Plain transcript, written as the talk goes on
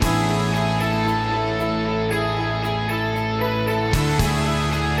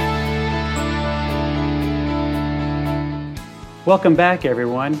Welcome back,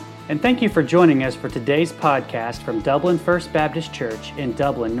 everyone, and thank you for joining us for today's podcast from Dublin First Baptist Church in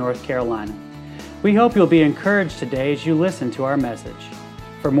Dublin, North Carolina. We hope you'll be encouraged today as you listen to our message.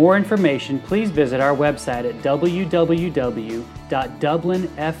 For more information, please visit our website at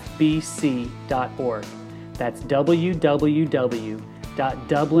www.dublinfbc.org. That's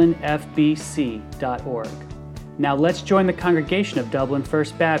www.dublinfbc.org. Now let's join the congregation of Dublin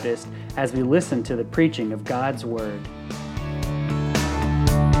First Baptist as we listen to the preaching of God's Word.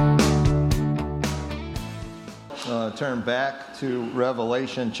 Turn back to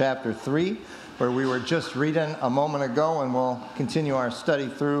Revelation chapter 3, where we were just reading a moment ago, and we'll continue our study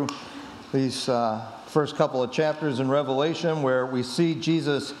through these first couple of chapters in Revelation, where we see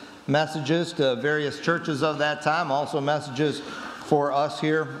Jesus' messages to various churches of that time, also messages for us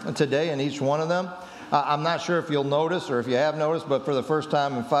here today in each one of them. I'm not sure if you'll notice or if you have noticed, but for the first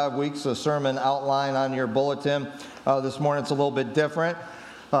time in 5 weeks, the sermon outline on your bulletin this morning, it's a little bit different.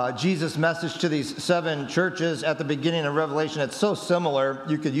 Jesus' message to these 7 churches at the beginning of Revelation, it's so similar,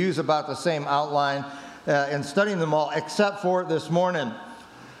 you could use about the same outline in studying them all, except for this morning.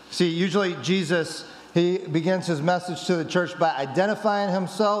 See, usually Jesus, he begins his message to the church by identifying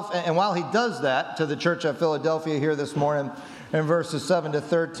himself, and while he does that to the church at Philadelphia here this morning in verses 7 to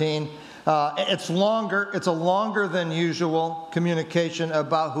 13, it's a longer than usual communication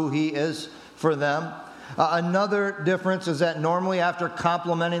about who he is for them. Another difference is that normally after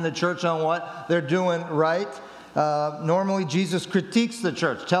complimenting the church on what they're doing right, normally Jesus critiques the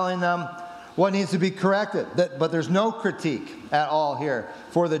church, telling them what needs to be corrected. But there's no critique at all here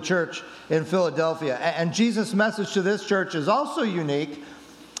for the church in Philadelphia. And Jesus' message to this church is also unique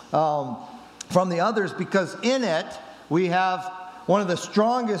from the others because in it we have one of the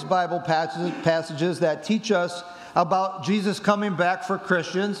strongest Bible passages that teach us about Jesus coming back for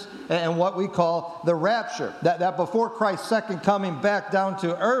Christians and what we call the rapture. That before Christ's second coming back down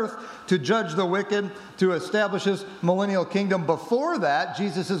to earth to judge the wicked, to establish his millennial kingdom, before that,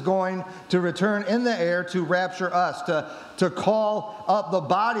 Jesus is going to return in the air to rapture us, to call up the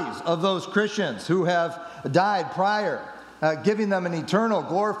bodies of those Christians who have died prior, giving them an eternal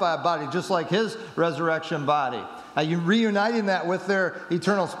glorified body, just like his resurrection body. Reuniting that with their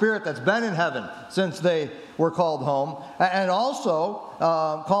eternal spirit that's been in heaven since they were called home, and also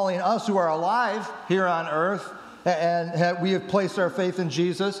calling us who are alive here on earth, and we have placed our faith in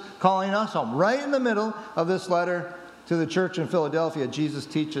Jesus, calling us home. Right in the middle of this letter to the church in Philadelphia, Jesus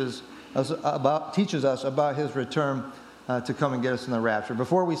teaches us about his return to come and get us in the rapture.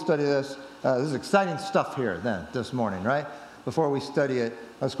 Before we study this is exciting stuff here then this morning, right? Before we study it,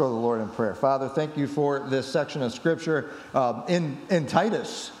 let's go to the Lord in prayer. Father, thank you for this section of Scripture. In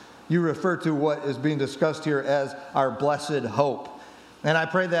Titus, you refer to what is being discussed here as our blessed hope. And I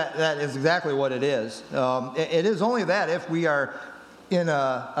pray that that is exactly what it is. It is only that if we are in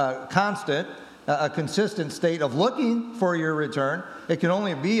a consistent state of looking for your return. It can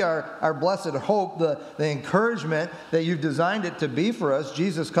only be our blessed hope, the encouragement that you've designed it to be for us,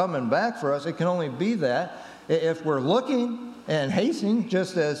 Jesus coming back for us. It can only be that if we're looking and hastening,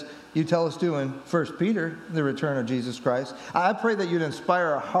 just as you tell us to in 1 Peter, the return of Jesus Christ. I pray that you'd inspire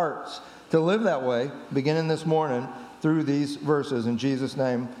our hearts to live that way, beginning this morning through these verses. In Jesus'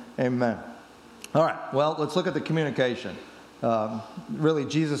 name, amen. All right, well, let's look at the communication. Really,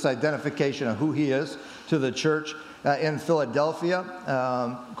 Jesus' identification of who he is to the church in Philadelphia.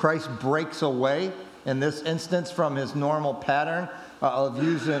 Christ breaks away, in this instance, from his normal pattern of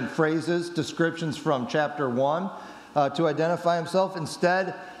using phrases, descriptions from chapter 1 to identify himself.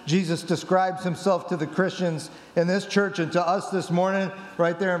 Instead, Jesus describes himself to the Christians in this church and to us this morning,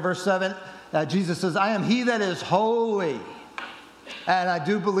 right there in verse 7. Jesus says, I am he that is holy. And I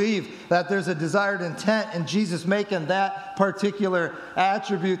do believe that there's a desired intent in Jesus making that particular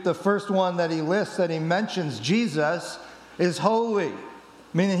attribute the first one that he lists, that he mentions. Jesus is holy,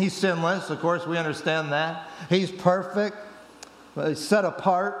 meaning he's sinless. Of course, we understand that. He's perfect. He's set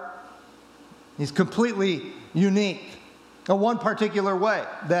apart. He's completely unique. In one particular way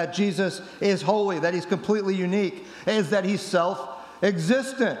that Jesus is holy, that he's completely unique, is that he's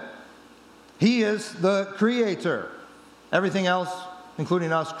self-existent. He is the creator. Everything else,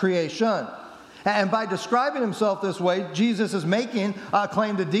 including us, creation. And by describing himself this way, Jesus is making a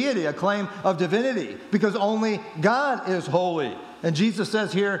claim to deity, a claim of divinity, because only God is holy. And Jesus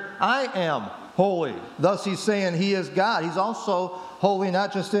says here, I am holy. Thus he's saying he is God. He's also holy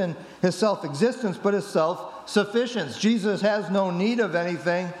not just in his self-existence, but his self-sufficiency. Jesus has no need of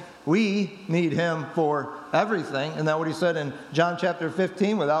anything. We need him for everything. Isn't that what he said in John chapter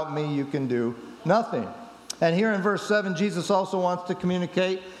 15? Without me, you can do nothing. And here in verse 7, Jesus also wants to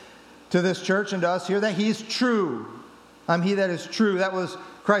communicate to this church and to us here that he's true. I'm he that is true. That was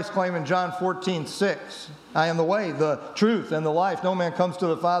Christ's claim in John 14:6. I am the way, the truth, and the life. No man comes to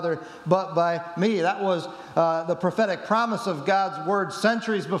the Father but by me. That was the prophetic promise of God's word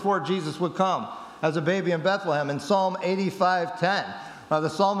centuries before Jesus would come as a baby in Bethlehem. In Psalm 85:10, the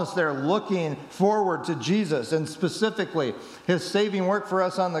psalmist there looking forward to Jesus and specifically his saving work for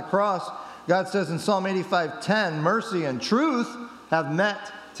us on the cross. God says in Psalm 85:10, mercy and truth have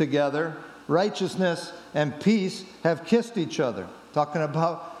met together. Righteousness and peace have kissed each other. Talking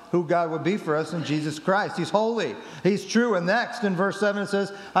about who God would be for us in Jesus Christ. He's holy. He's true. And next in verse 7 it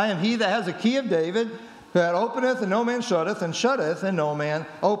says, I am he that has a key of David, that openeth and no man shutteth, and shutteth and no man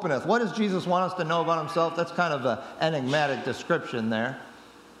openeth. What does Jesus want us to know about himself? That's kind of an enigmatic description there.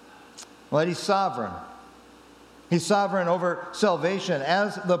 Well, he's sovereign. He's sovereign over salvation.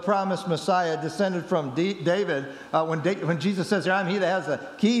 As the promised Messiah descended from David, when Jesus says here, I'm he that has the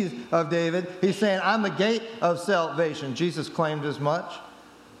keys of David, he's saying, I'm the gate of salvation. Jesus claimed as much.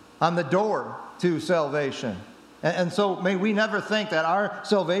 I'm the door to salvation. And so may we never think that our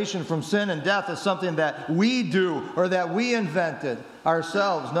salvation from sin and death is something that we do or that we invented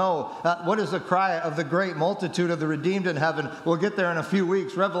ourselves. No. What is the cry of the great multitude of the redeemed in heaven? We'll get there in a few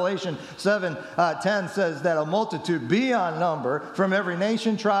weeks. Revelation 7:10 says that a multitude beyond number from every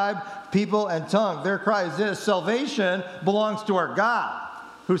nation, tribe, people, and tongue. Their cry is this: salvation belongs to our God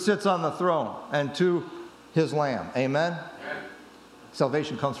who sits on the throne and to his Lamb. Amen?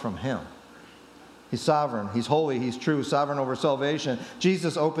 Salvation comes from him. He's sovereign, he's holy, he's true, sovereign over salvation.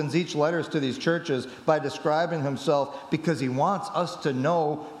 Jesus opens each letters to these churches by describing himself because he wants us to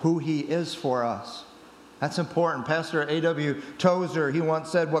know who he is for us. That's important. Pastor A.W. Tozer, he once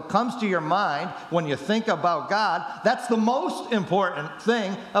said, what comes to your mind when you think about God, that's the most important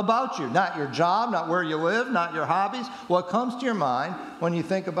thing about you. Not your job, not where you live, not your hobbies. What comes to your mind when you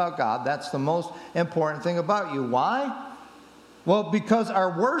think about God, that's the most important thing about you. Why? Well, because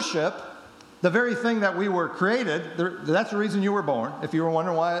our worship, the very thing that we were created, that's the reason you were born. If you were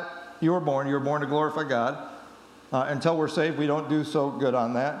wondering why you were born to glorify God. Until we're saved, we don't do so good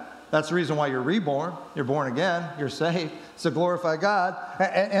on that. That's the reason why you're reborn. You're born again. You're saved. It's to glorify God.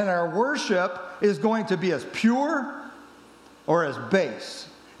 And our worship is going to be as pure or as base.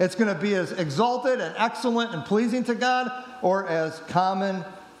 It's going to be as exalted and excellent and pleasing to God, or as common,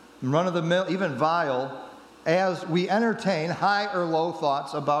 run-of-the-mill, even vile, as we entertain high or low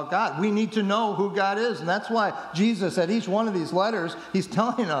thoughts about God. We need to know who God is. And that's why Jesus, at each one of these letters, he's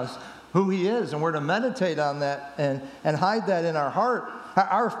telling us who he is. And we're to meditate on that and hide that in our heart.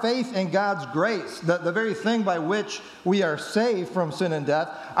 Our faith in God's grace, the very thing by which we are saved from sin and death,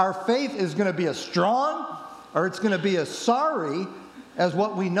 our faith is going to be as strong, or it's going to be as sorry as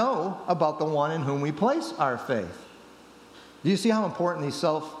what we know about the one in whom we place our faith. Do you see how important these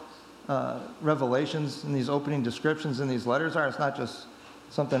revelations and these opening descriptions in these letters are? It's not just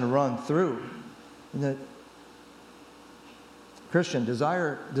something to run through. The Christian,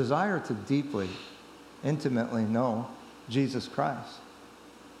 desire to deeply, intimately know Jesus Christ.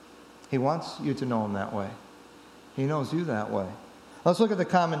 He wants you to know him that way. He knows you that way. Let's look at the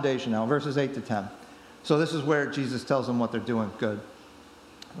commendation now, verses 8 to 10. So this is where Jesus tells them what they're doing good.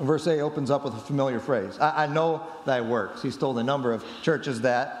 Verse 8 opens up with a familiar phrase. I know thy works. He's told a number of churches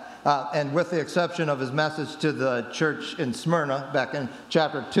that. And with the exception of his message to the church in Smyrna back in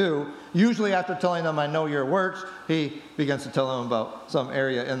chapter 2, usually after telling them, I know your works, he begins to tell them about some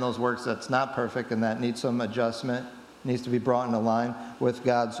area in those works that's not perfect and that needs some adjustment, needs to be brought into line with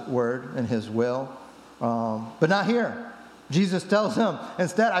God's word and his will. But not here. Jesus tells them,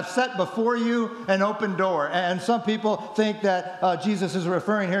 instead, I've set before you an open door. And some people think that Jesus is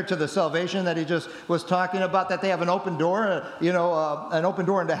referring here to the salvation that he just was talking about, that they have an open door, an open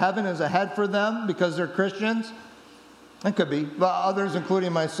door into heaven is ahead for them because they're Christians. It could be. But others,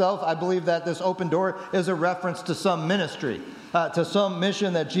 including myself, I believe that this open door is a reference to some ministry, to some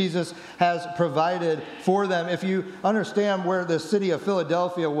mission that Jesus has provided for them. If you understand where the city of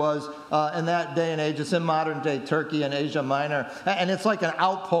Philadelphia was in that day and age, it's in modern-day Turkey and Asia Minor, and it's like an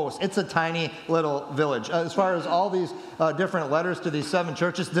outpost. It's a tiny little village. As far as all these different letters to these 7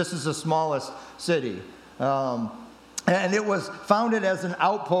 churches, this is the smallest city. And it was founded as an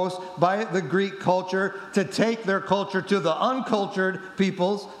outpost by the Greek culture to take their culture to the uncultured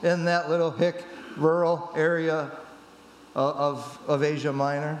peoples in that little hick rural area of Asia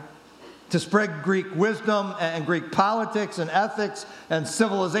Minor, to spread Greek wisdom and Greek politics and ethics and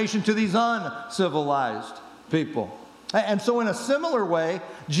civilization to these uncivilized people. And so in a similar way,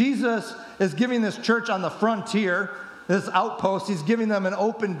 Jesus is giving this church on the frontier, this outpost, he's giving them an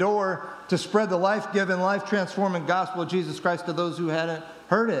open door to spread the life-giving, life-transforming gospel of Jesus Christ to those who hadn't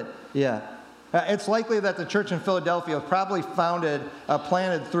heard it yet. It's likely that the church in Philadelphia was probably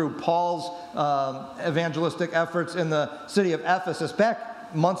planted through Paul's evangelistic efforts in the city of Ephesus.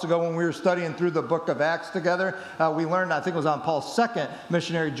 Back months ago when we were studying through the book of Acts together, we learned, I think it was on Paul's second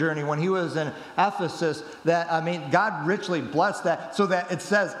missionary journey when he was in Ephesus, that, God richly blessed that, so that it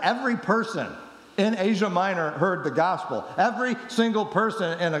says every person in Asia Minor heard the gospel. Every single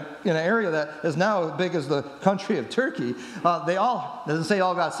person in an area that is now as big as the country of Turkey, doesn't say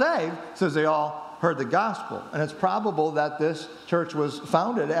all got saved, it says they all heard the gospel. And it's probable that this church was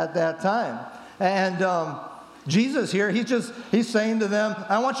founded at that time. And Jesus here, he's saying to them,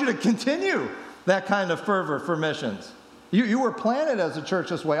 I want you to continue that kind of fervor for missions. You were planted as a church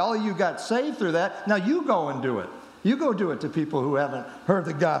this way. All of you got saved through that. Now you go and do it. You go do it to people who haven't heard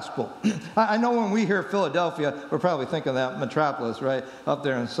the gospel. I know when we hear Philadelphia, we're probably thinking that metropolis, right, up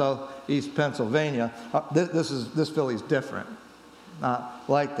there in southeast Pennsylvania. This Philly's different. Not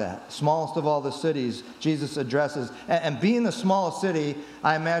like that. Smallest of all the cities Jesus addresses. And being the smallest city,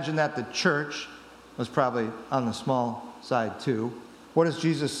 I imagine that the church was probably on the small side too. What does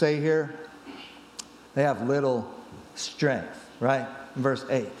Jesus say here? They have little strength, right? In verse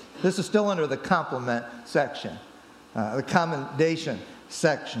 8. This is still under the compliment section. The commendation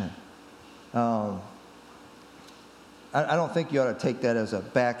section. I don't think you ought to take that as a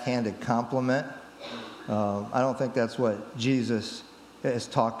backhanded compliment. I don't think that's what Jesus is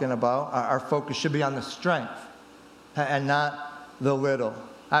talking about. Our focus should be on the strength and not the little.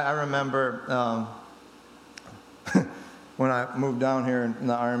 I remember when I moved down here in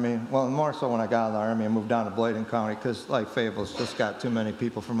the Army, well, more so when I got out of the Army, I moved down to Bladen County because, like Fayetteville's just got too many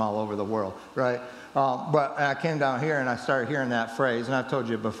people from all over the world, right? But I came down here and I started hearing that phrase, and I've told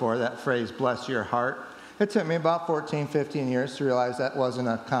you before, that phrase, bless your heart. It took me about 14, 15 years to realize that wasn't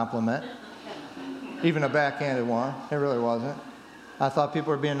a compliment, even a backhanded one. It really wasn't. I thought people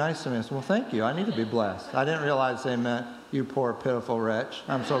were being nice to me. I said, well, thank you. I need to be blessed. I didn't realize they meant, you poor, pitiful wretch.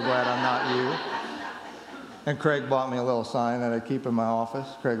 I'm so glad I'm not you. And Craig bought me a little sign that I keep in my office.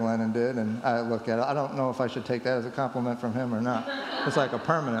 Craig Lennon did, and I look at it. I don't know if I should take that as a compliment from him or not. It's like a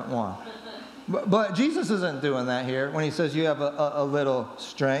permanent one. But Jesus isn't doing that here when he says you have a little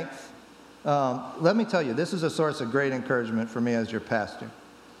strength. Let me tell you, this is a source of great encouragement for me as your pastor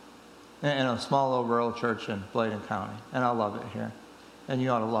in a small little rural church in Bladen County. And I love it here. And you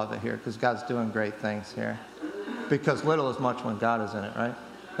ought to love it here because God's doing great things here. Because little is much when God is in it, right?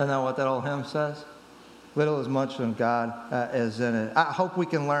 Isn't that what that old hymn says? Little is much when God is in it. I hope we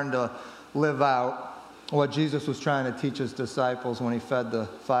can learn to live out what Jesus was trying to teach his disciples when he fed the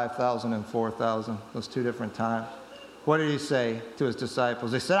 5,000 and 4,000, those two different times. What did he say to his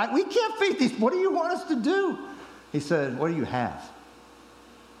disciples? They said, we can't feed these. What do you want us to do? He said, what do you have?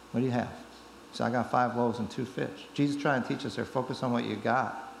 What do you have? He said, I got 5 loaves and 2 fish. Jesus trying to teach us there, focus on what you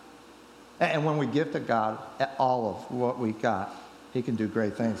got. And when we give to God all of what we got, he can do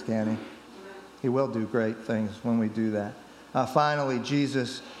great things, can't he? He will do great things when we do that. Finally,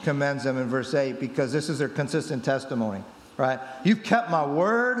 Jesus commends them in verse 8 because this is their consistent testimony, right? You've kept my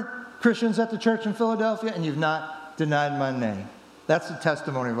word, Christians at the church in Philadelphia, and you've not denied my name. That's the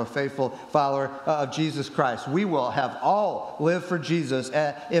testimony of a faithful follower of Jesus Christ. We will have all lived for Jesus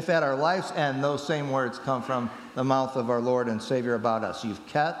if at our life's end those same words come from the mouth of our Lord and Savior about us. You've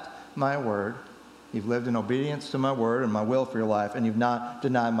kept my word. You've lived in obedience to my word and my will for your life, and you've not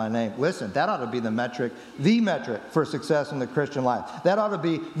denied my name. Listen, that ought to be the metric for success in the Christian life. That ought to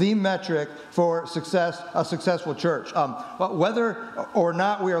be the metric for success, a successful church. Whether or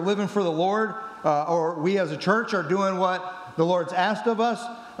not we are living for the Lord, or we as a church are doing what the Lord's asked of us,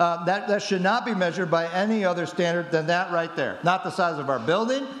 that should not be measured by any other standard than that right there. Not the size of our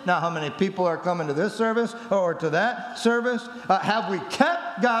building, not how many people are coming to this service or to that service. Have we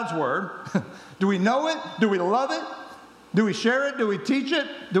kept God's word? Do we know it? Do we love it? Do we share it? Do we teach it?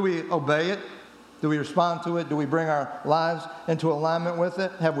 Do we obey it? Do we respond to it? Do we bring our lives into alignment with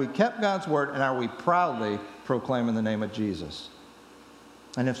it? Have we kept God's word, and are we proudly proclaiming the name of Jesus?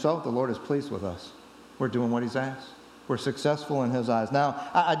 And if so, the Lord is pleased with us. We're doing what he's asked. We're successful in his eyes. Now,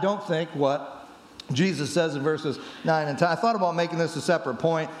 I don't think what Jesus says in verses 9 and 10. I thought about making this a separate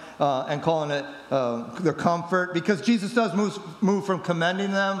point and calling it the comfort, because Jesus does move from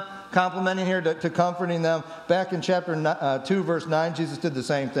commending them, complimenting here, to comforting them. Back in chapter 2, verse 9, Jesus did the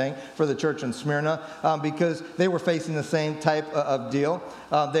same thing for the church in Smyrna because they were facing the same type of deal.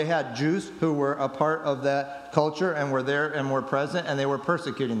 They had Jews who were a part of that culture and were there and were present, and they were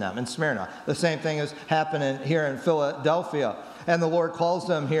persecuting them in Smyrna. The same thing is happening here in Philadelphia. And the Lord calls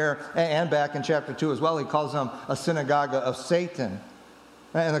them here, and back in chapter 2 as well, he calls them a synagogue of Satan.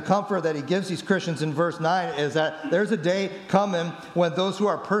 And the comfort that he gives these Christians in verse 9 is that there's a day coming when those who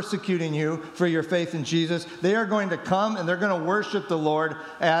are persecuting you for your faith in Jesus, they are going to come and they're going to worship the Lord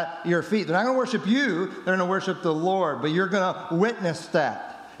at your feet. They're not going to worship you, they're going to worship the Lord. But you're going to witness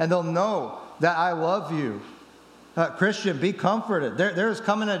that. And they'll know that I love you. Christian, be comforted. There's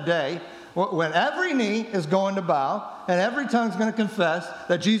coming a day when every knee is going to bow and every tongue is going to confess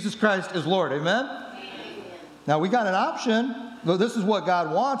that Jesus Christ is Lord. Amen? Now, we got an option. But this is what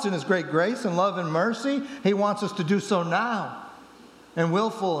God wants in his great grace and love and mercy. He wants us to do so now in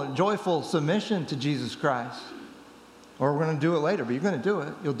willful and joyful submission to Jesus Christ. Or we're going to do it later, but you're going to do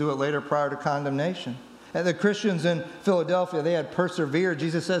it. You'll do it later prior to condemnation. And the Christians in Philadelphia, they had persevered.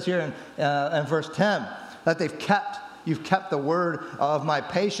 Jesus says here in verse 10 that you've kept the word of my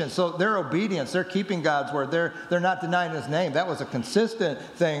patience. So their obedience, they're keeping God's word. They're not denying his name. That was a consistent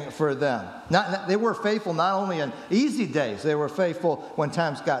thing for them. They were faithful not only in easy days, they were faithful when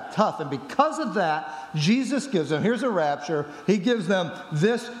times got tough. And because of that, Jesus gives them, here's a rapture, he gives them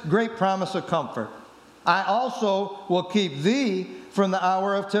this great promise of comfort. I also will keep thee from the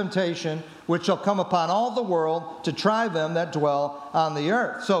hour of temptation, which shall come upon all the world to try them that dwell on the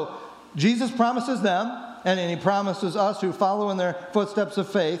earth. So Jesus promises them, and he promises us who follow in their footsteps of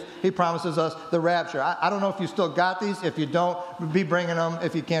faith, he promises us the rapture. I don't know if you still got these. If you don't, be bringing them.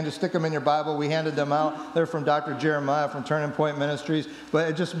 If you can, just stick them in your Bible. We handed them out. They're from Dr. Jeremiah from Turning Point Ministries. But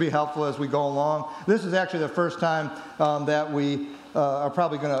it just be helpful as we go along. This is actually the first time that we are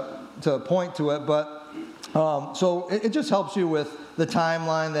probably going to point to it. But so it just helps you with the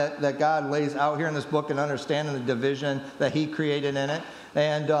timeline that God lays out here in this book and understanding the division that he created in it.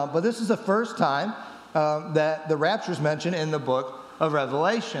 And but this is the first time that the rapture is mentioned in the book of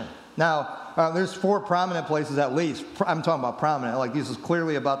Revelation. Now, there's 4 prominent places at least. I'm talking about prominent, like this is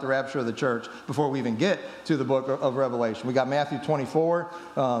clearly about the rapture of the church before we even get to the book of Revelation. We got Matthew 24,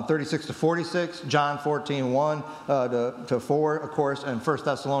 36 to 46, John 14, 1 to 4, of course, and 1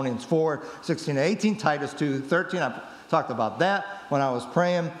 Thessalonians 4, 16 to 18, Titus 2, 13. I talked about that when I was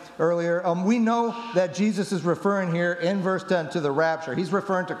praying earlier. We know that Jesus is referring here in verse 10 to the rapture. He's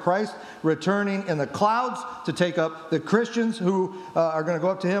referring to Christ returning in the clouds to take up the Christians who are going to go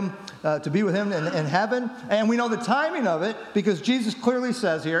up to him to be with him in heaven. And we know the timing of it because Jesus clearly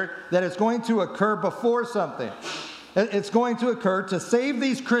says here that it's going to occur before something. It's going to occur to save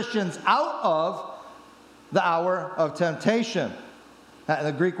these Christians out of the hour of temptation.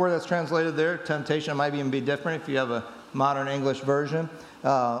 The Greek word that's translated there, temptation, might even be different if you have a modern English version.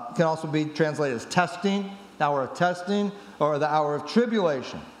 Can also be translated as testing, the hour of testing, or the hour of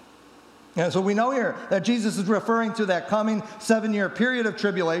tribulation. And so we know here that Jesus is referring to that coming 7-year period of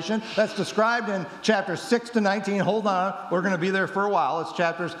tribulation that's described in chapters 6 to 19. Hold on, we're going to be there for a while. It's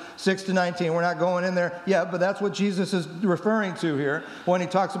chapters 6 to 19. We're not going in there yet, but that's what Jesus is referring to here when he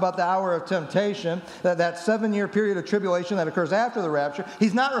talks about the hour of temptation, that 7-year period of tribulation that occurs after the rapture.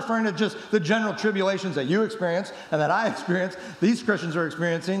 He's not referring to just the general tribulations that you experience and that I experience, these Christians are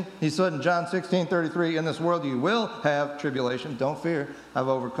experiencing. He said in John 16:33, in this world you will have tribulation. Don't fear, I've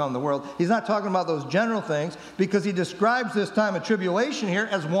overcome the world. He's not talking about those general things because he describes this time of tribulation here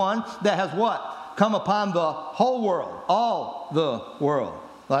as one that has what? Come upon the whole world, all the world.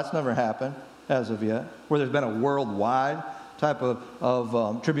 Well, that's never happened as of yet, where there's been a worldwide type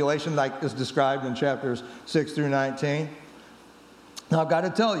of tribulation like is described in chapters 6 through 19. Now, I've got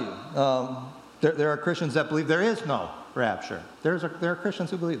to tell you, there are Christians that believe there is no rapture. There are Christians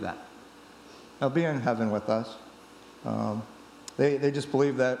who believe that. They'll be in heaven with us. They just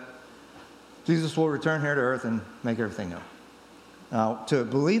believe that Jesus will return here to earth and make everything new. Now, to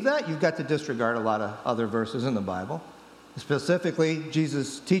believe that, you've got to disregard a lot of other verses in the Bible. Specifically,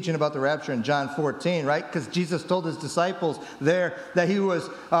 Jesus teaching about the rapture in John 14, right? Because Jesus told his disciples there that he was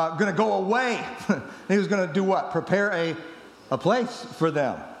going to go away. He was going to do what? Prepare a place for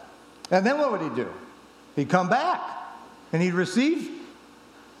them. And then what would he do? He'd come back and he'd receive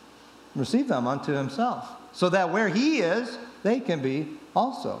them unto himself. So that where he is, they can be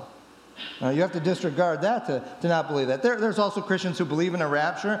also. You have to disregard that to not believe that. There's also Christians who believe in a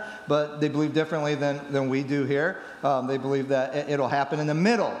rapture, but they believe differently than we do here. They believe that it'll happen in the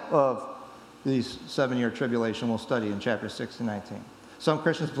middle of these 7-year tribulation we'll study in chapters 6 to 19. Some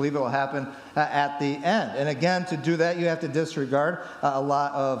Christians believe it will happen at the end. And again, to do that, you have to disregard a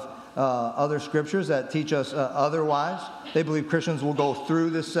lot of other scriptures that teach us otherwise. They believe Christians will go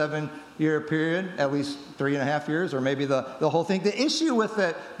through this 7-year period, at least 3.5 years, or maybe the whole thing. The issue with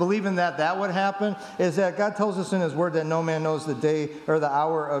it, believing that would happen, is that God tells us in his word that no man knows the day or the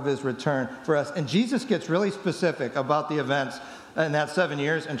hour of his return for us. And Jesus gets really specific about the events And that's 7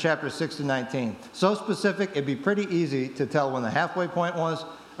 years in chapters 6 to 19. So specific, it'd be pretty easy to tell when the halfway point was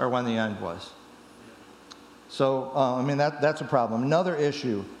or when the end was. So, that's a problem. Another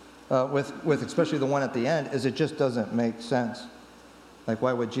issue with especially the one at the end is it just doesn't make sense. Like,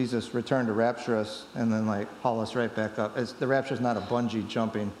 why would Jesus return to rapture us and then, haul us right back up? The rapture is not a bungee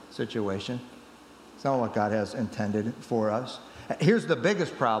jumping situation. It's not what God has intended for us. Here's the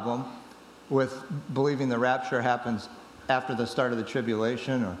biggest problem with believing the rapture happens after the start of the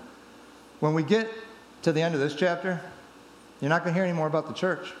tribulation. Or when we get to the end of this chapter, you're not going to hear any more about the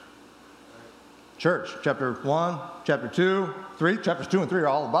church. Church, chapter 1, chapter 2, 3. Chapters 2 and 3 are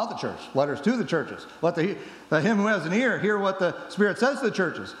all about the church. Letters to the churches. Let him who has an ear hear what the Spirit says to the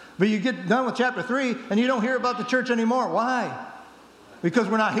churches. But you get done with chapter 3 and you don't hear about the church anymore. Why? Because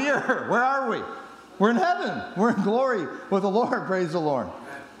we're not here. Where are we? We're in heaven. We're in glory with the Lord. Praise the Lord.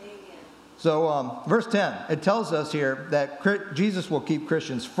 So verse 10, it tells us here that Jesus will keep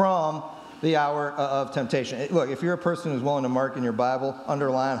Christians from the hour of temptation. Look, if you're a person who's willing to mark in your Bible,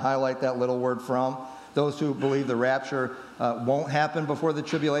 underline, highlight that little word from. Those who believe the rapture won't happen before the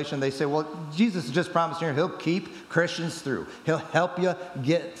tribulation, they say, well, Jesus has just promised here he'll keep Christians through. He'll help you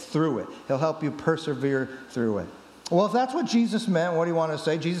get through it. He'll help you persevere through it. Well, if that's what Jesus meant, what do you want to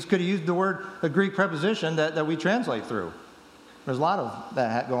say? Jesus could have used the Greek preposition that we translate through. There's a lot of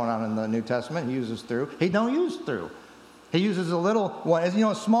that going on in the New Testament. He uses through. He don't use through. He uses a little one. As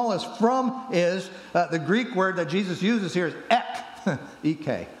small as from is, the Greek word that Jesus uses here is ek.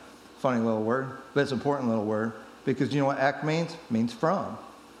 E-K. Funny little word, but it's an important little word. Because you know what ek means? It means from.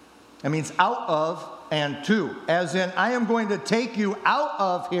 It means out of and to. As in, I am going to take you out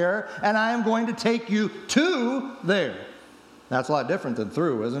of here, and I am going to take you to there. That's a lot different than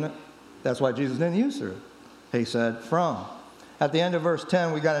through, isn't it? That's why Jesus didn't use through. He said from. At the end of verse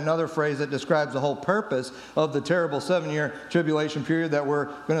 10, we got another phrase that describes the whole purpose of the terrible 7-year tribulation period that we're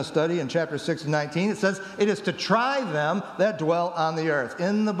going to study in chapter 6 and 19. It says, it is to try them that dwell on the earth.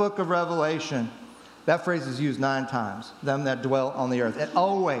 In the book of Revelation, that phrase is used 9 times, them that dwell on the earth. It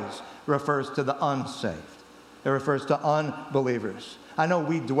always refers to the unsaved. It refers to unbelievers. I know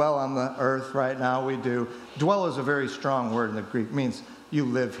we dwell on the earth right now, we do. Dwell is a very strong word in the Greek. It means you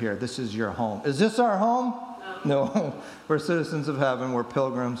live here. This is your home. Is this our home? No, we're citizens of heaven. We're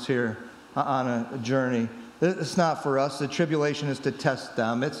pilgrims here on a journey. It's not for us. The tribulation is to test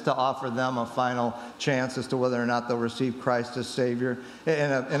them. It's to offer them a final chance as to whether or not they'll receive Christ as Savior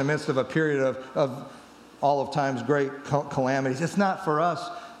in the midst of a period of all of time's great calamities. It's not for us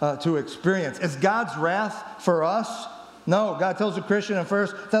to experience. Is God's wrath for us? No, God tells the Christian in 1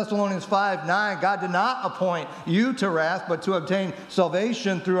 Thessalonians 5:9, God did not appoint you to wrath, but to obtain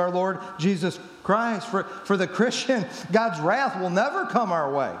salvation through our Lord Jesus Christ. For the Christian, God's wrath will never come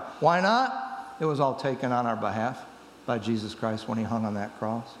our way. Why not? It was all taken on our behalf by Jesus Christ when he hung on that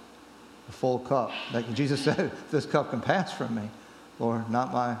cross. The full cup. Like Jesus said, this cup can pass from me. Lord,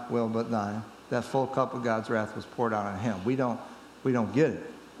 not my will, but thine. That full cup of God's wrath was poured out on him. We don't get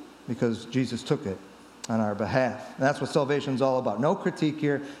it because Jesus took it on our behalf. And that's what salvation's all about. No critique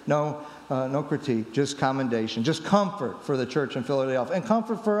here. No critique. Just commendation. Just comfort for the church in Philadelphia. And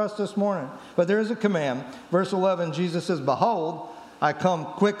comfort for us this morning. But there is a command. Verse 11, Jesus says, behold, I come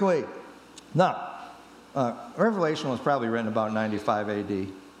quickly. Now, Revelation was probably written about 95 AD.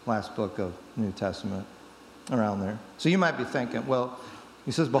 Last book of New Testament. Around there. So you might be thinking, well,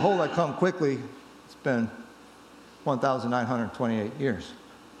 he says, behold, I come quickly. It's been 1,928 years.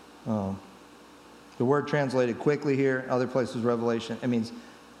 The word translated quickly here, other places Revelation, it means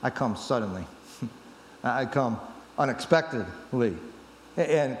I come suddenly. I come unexpectedly.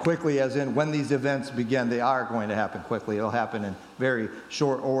 And quickly as in when these events begin, they are going to happen quickly. It'll happen in very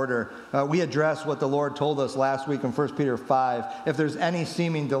short order. We addressed what the Lord told us last week in 1 Peter 5. If there's any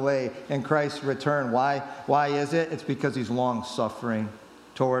seeming delay in Christ's return, why is it? It's because he's long suffering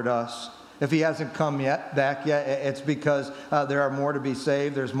toward us. If he hasn't come back yet, it's because there are more to be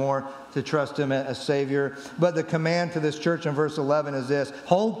saved. There's more to trust him as Savior. But the command to this church in verse 11 is this.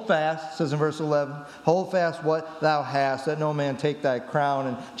 Hold fast, it says in verse 11, hold fast what thou hast, that no man take thy crown.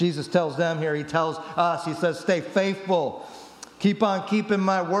 And Jesus tells them here, he tells us, he says, stay faithful. Keep on keeping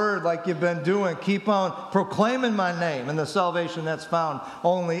my word like you've been doing. Keep on proclaiming my name and the salvation that's found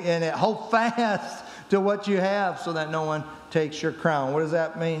only in it. Hold fast to what you have so that no one takes your crown. What does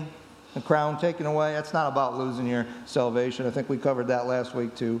that mean? The crown taken away? That's not about losing your salvation. I think we covered that last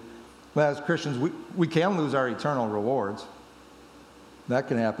week too. But as Christians, we can lose our eternal rewards. That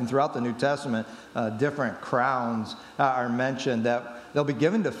can happen. Throughout the New Testament, different crowns are mentioned that they'll be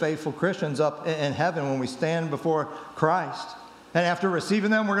given to faithful Christians up in heaven when we stand before Christ. And after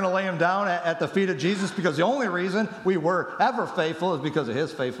receiving them, we're going to lay them down at the feet of Jesus, because the only reason we were ever faithful is because of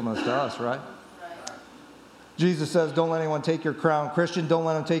his faithfulness to us, right? Jesus says, don't let anyone take your crown. Christian, don't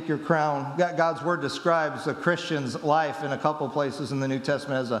let him take your crown. God's word describes a Christian's life in a couple places in the New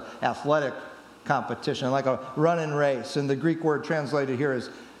Testament as an athletic competition, like a running race. And the Greek word translated here is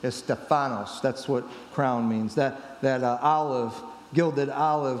Stephanos. That's what crown means. That gilded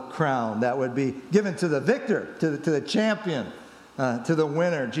olive crown that would be given to the victor, to the champion, to the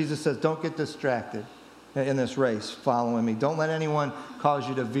winner. Jesus says, don't get distracted in this race following me. Don't let anyone cause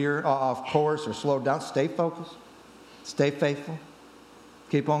you to veer off course or slow down. Stay focused. Stay faithful.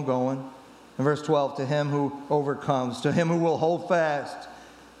 Keep on going. In verse 12, to him who overcomes, to him who will hold fast,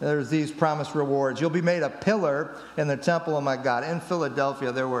 there's these promised rewards. You'll be made a pillar in the temple of my God. In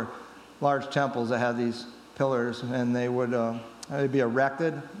Philadelphia, there were large temples that had these pillars, and they would they'd be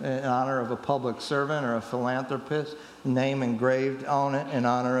erected in honor of a public servant or a philanthropist, name engraved on it in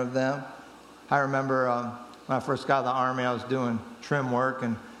honor of them. I remember when I first got out of the Army, I was doing trim work,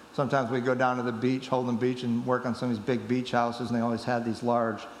 and sometimes we'd go down to the beach, Holden Beach, and work on some of these big beach houses, and they always had these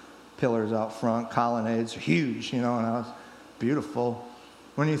large pillars out front, colonnades, huge, and I was beautiful.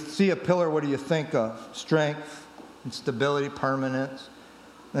 When you see a pillar, what do you think of? Strength and stability, permanence.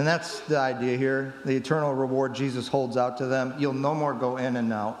 And that's the idea here. The eternal reward Jesus holds out to them. You'll no more go in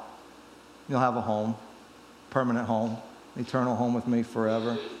and out. You'll have a home, permanent home, eternal home with me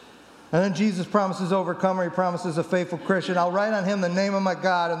forever. And then Jesus promises overcomer. He promises a faithful Christian. I'll write on him the name of my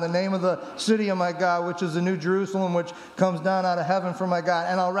God and the name of the city of my God, which is the New Jerusalem, which comes down out of heaven from my God.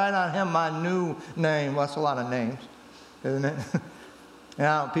 And I'll write on him my new name. Well, that's a lot of names, isn't it?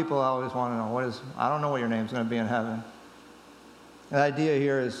 People always want to know, I don't know what your name's going to be in heaven. The idea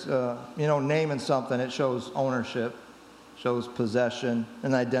here is, naming something, it shows ownership, shows possession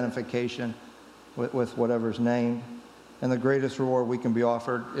and identification with whatever's named. And the greatest reward we can be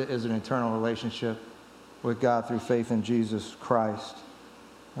offered is an eternal relationship with God through faith in Jesus Christ.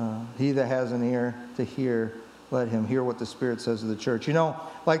 He that has an ear to hear, let him hear what the Spirit says to the church.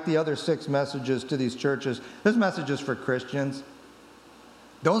 Like the other 6 messages to these churches, this message is for Christians.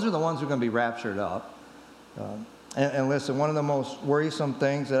 Those are the ones who are going to be raptured up. And listen, one of the most worrisome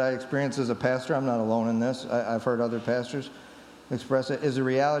things that I experience as a pastor, I'm not alone in this, I've heard other pastors express it, is the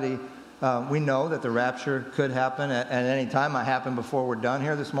reality. We know that the rapture could happen at any time. Might happen before we're done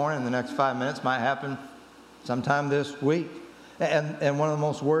here this morning. In the next 5 minutes, might happen sometime this week. And one of the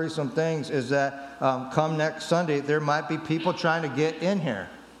most worrisome things is that come next Sunday, there might be people trying to get in here.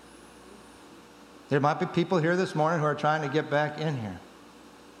 There might be people here this morning who are trying to get back in here.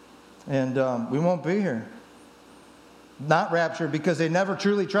 And we won't be here. Not raptured because they never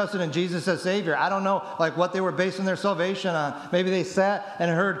truly trusted in Jesus as Savior. I don't know what they were basing their salvation on. Maybe they sat and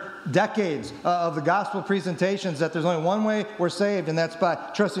heard decades of the gospel presentations that there's only one way we're saved, and that's by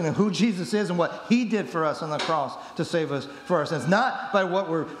trusting in who Jesus is and what he did for us on the cross to save us for our sins. Not by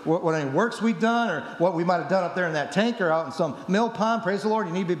what any works we've done or what we might have done up there in that tank or out in some mill pond. Praise the Lord,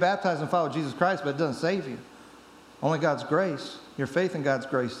 you need to be baptized and follow Jesus Christ, but it doesn't save you. Only God's grace, your faith in God's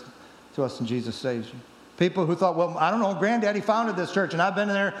grace to us in Jesus saves you. People who thought, well, I don't know, Granddaddy founded this church, and I've been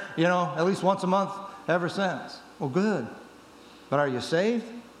there, at least once a month ever since. Well, good. But are you saved?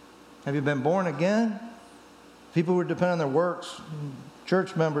 Have you been born again? People who depend on their works,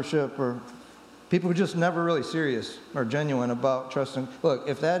 church membership, or people who are just never really serious or genuine about trusting. Look,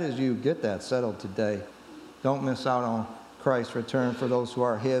 if that is you, get that settled today. Don't miss out on Christ's return for those who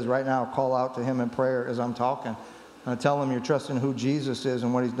are his. Right now, call out to him in prayer as I'm talking. Tell him you're trusting who Jesus is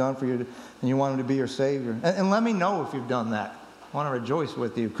and what he's done for you, and you want him to be your Savior. And let me know if you've done that. I want to rejoice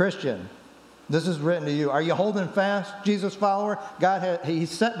with you. Christian, this is written to you. Are you holding fast, Jesus follower? He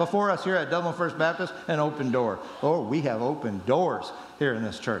set before us here at Dublin First Baptist an open door. Oh, we have open doors here in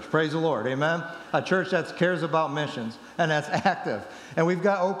this church. Praise the Lord. Amen. A church that cares about missions and that's active. And we've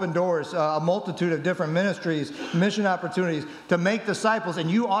got open doors, a multitude of different ministries, mission opportunities to make disciples, and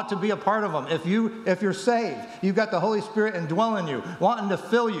you ought to be a part of them. If you're saved, you've got the Holy Spirit indwelling you, wanting to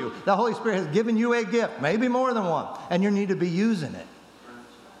fill you. The Holy Spirit has given you a gift, maybe more than one, and you need to be using it.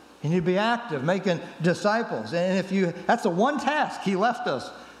 You need to be active, making disciples. And that's the one task he left us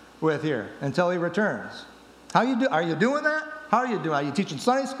with here until he returns. Are you doing that? How are you doing? Are you teaching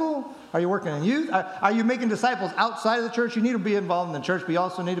Sunday school? Are you working in youth? Are you making disciples outside of the church? You need to be involved in the church, but you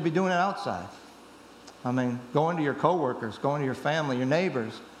also need to be doing it outside. Going to your coworkers, going to your family, your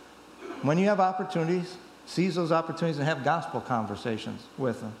neighbors. When you have opportunities, seize those opportunities and have gospel conversations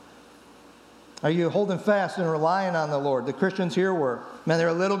with them. Are you holding fast and relying on the Lord? The Christians here were. They're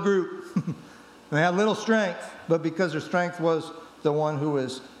a little group. They had little strength, but because their strength was the one who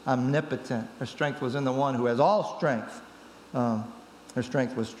is omnipotent, their strength was in the one who has all strength Her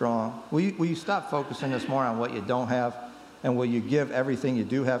strength was strong. Will you stop focusing this morning on what you don't have, and will you give everything you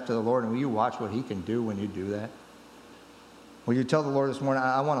do have to the Lord, and will you watch what he can do when you do that? Will you tell the Lord this morning,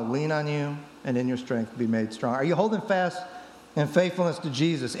 I want to lean on you, and in your strength be made strong? Are you holding fast in faithfulness to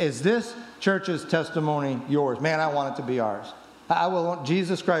Jesus? Is this church's testimony yours? Man, I want it to be ours. I will want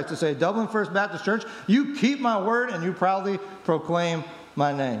Jesus Christ to say, Dublin First Baptist Church, you keep my word and you proudly proclaim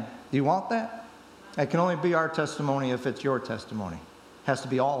my name. Do you want that? It can only be our testimony if it's your testimony. It has to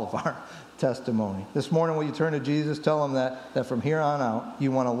be all of our testimony. This morning, will you turn to Jesus? Tell him that from here on out,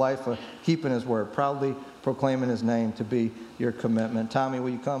 you want a life of keeping his word, proudly proclaiming his name to be your commitment. Tommy, will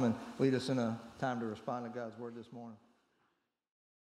you come and lead us in a time to respond to God's word this morning?